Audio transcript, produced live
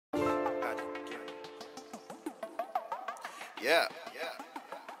Yeah.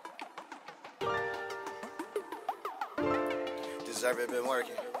 Deserve it been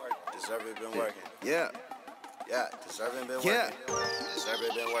working. Deserve it been working. Yeah. Yeah, deserve it been working. Deserve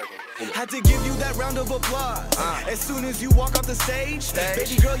it been working. Had to give you that round of applause. As soon as you walk off the stage,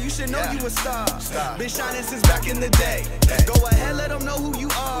 baby girl, you should know you a star. Been shining since back in the day. Go ahead, let them know who you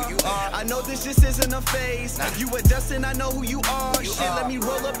are. I know this just isn't a phase. You a Dustin, I know who you are. Shit, let me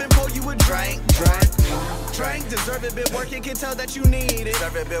roll up and pour you a drink. Drink, deserve it been working, can tell that you need it.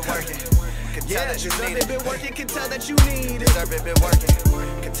 Deserve it been working. Yeah, deserve it been working, can tell that you need it. Deserve it been working.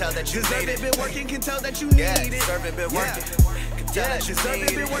 Can tell that you deserve need it it. been working, can tell that you need it. Deserve it been working. Can tell Yeah, that you deserve need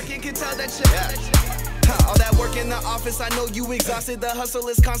it been it. working, can tell that you. All that work in the office, I know you exhausted. The hustle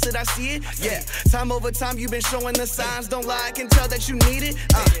is constant, I see it. Yeah, time over time, you've been showing the signs. Don't lie, I can tell that you need it.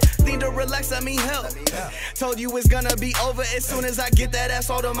 Need to relax, let me help. Told you it's gonna be over as soon as I get that ass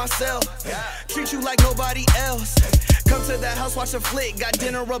all to myself. Treat you like nobody else. Come to the house, watch a flick. Got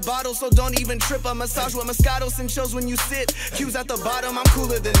dinner, a bottle, so don't even trip. A massage with Moscatos and shows when you sit. Cues at the bottom, I'm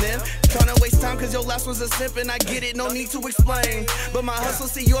cooler than them. Tryna waste time cause your last was a simp, and I get it, no need to explain. But my hustle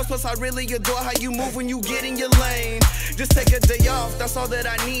see yours, plus I really adore how you move when you get in your lane. Just take a day off, that's all that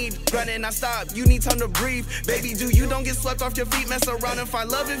I need. Granted, I stop, you need time to breathe. Baby, you don't get swept off your feet. Mess around and find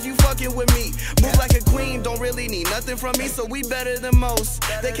love if you fucking with me. Move like a queen, don't really need nothing from me, so we better than most.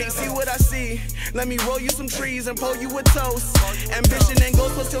 They can't see what I see. Let me roll you some trees and pull you a toast. Ambition and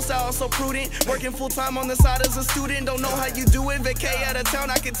goals, plus your style so prudent. Working full time on the side as a student. Don't know how you do it. Vacay out of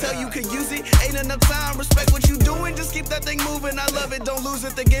town, I can tell you could use it. Ain't enough time, respect what you doing. Just keep that thing moving. I love it, don't lose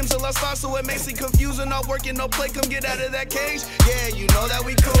it. The game's a lot start, so it makes it confusing. Not working, no play, come get out of that cage. Yeah, you know that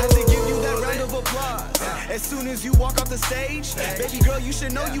we cool. Had to give you that round of applause. As soon as you walk off the stage, baby girl, you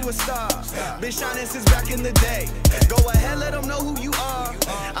should know you a star. Been shining since back in the day. Go ahead, let them know who you are.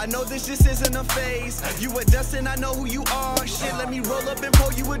 I know this just isn't a phase. You a Dustin, I know who you are. Shit, let me roll up and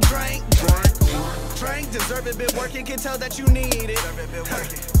pour you a drink. Drink, deserve it, been working, can tell that you need it.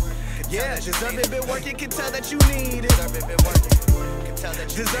 Yeah, deserve it, been working, can tell that you need it. Deserve it been working. Can tell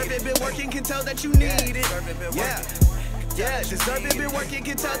that you Deserve need it, been working, can tell that you need it. Yeah, deserve it, been working,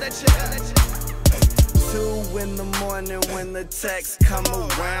 can tell that you. 2 in the morning when the texts come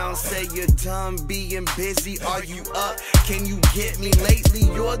around. Say you're done being busy, are you up? Can you get me lately?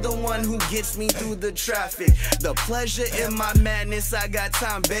 You're the one who gets me through the traffic. The pleasure in my madness, I got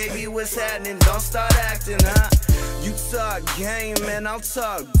time, baby, what's happening? Don't start acting, huh? You talk game and I'll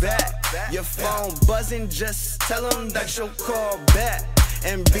talk back. Your phone buzzing, just tell them that you'll call back.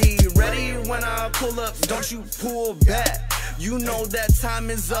 And be ready when I pull up, don't you pull back. You know that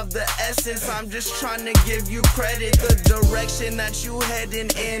time is of the essence. I'm just trying to give you credit. The direction that you heading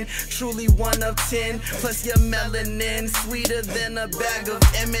in, truly 1 of 10. Plus your melanin, sweeter than a bag of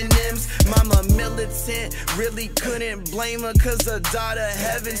M&Ms. Mama militant, really couldn't blame her, cause her daughter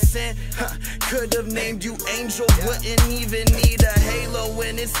heaven sent. Could've named you Angel, wouldn't even need a halo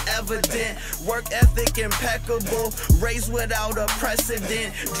when it's evident. Work ethic impeccable, raised without a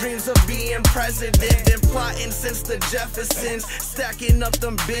precedent. Dreams of being president, been plotting since the Jeffersons. Stacking up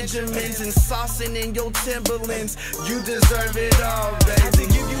them Benjamins and saucing in your Timberlands. You deserve it all, baby. Had to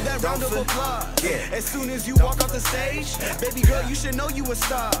give you that round of applause. As soon as you walk off the stage, baby girl, you should know you a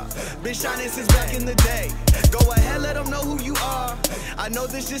star. Been shining since back in the day. Go ahead, let them know who you are. I know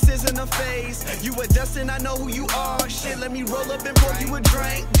this just isn't a phase. You a Dustin, I know who you are. Shit, let me roll up and pour you a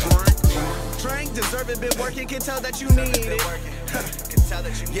drink. Drink, deserve it, been working, can tell that you need it.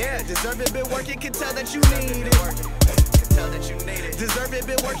 Yeah, deserve it, been working, can tell that you need it. Deserve it,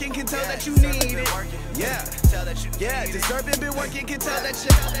 been working, can tell that you need it. Yeah, deserve it, been working, can tell that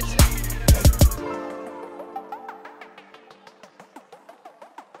you.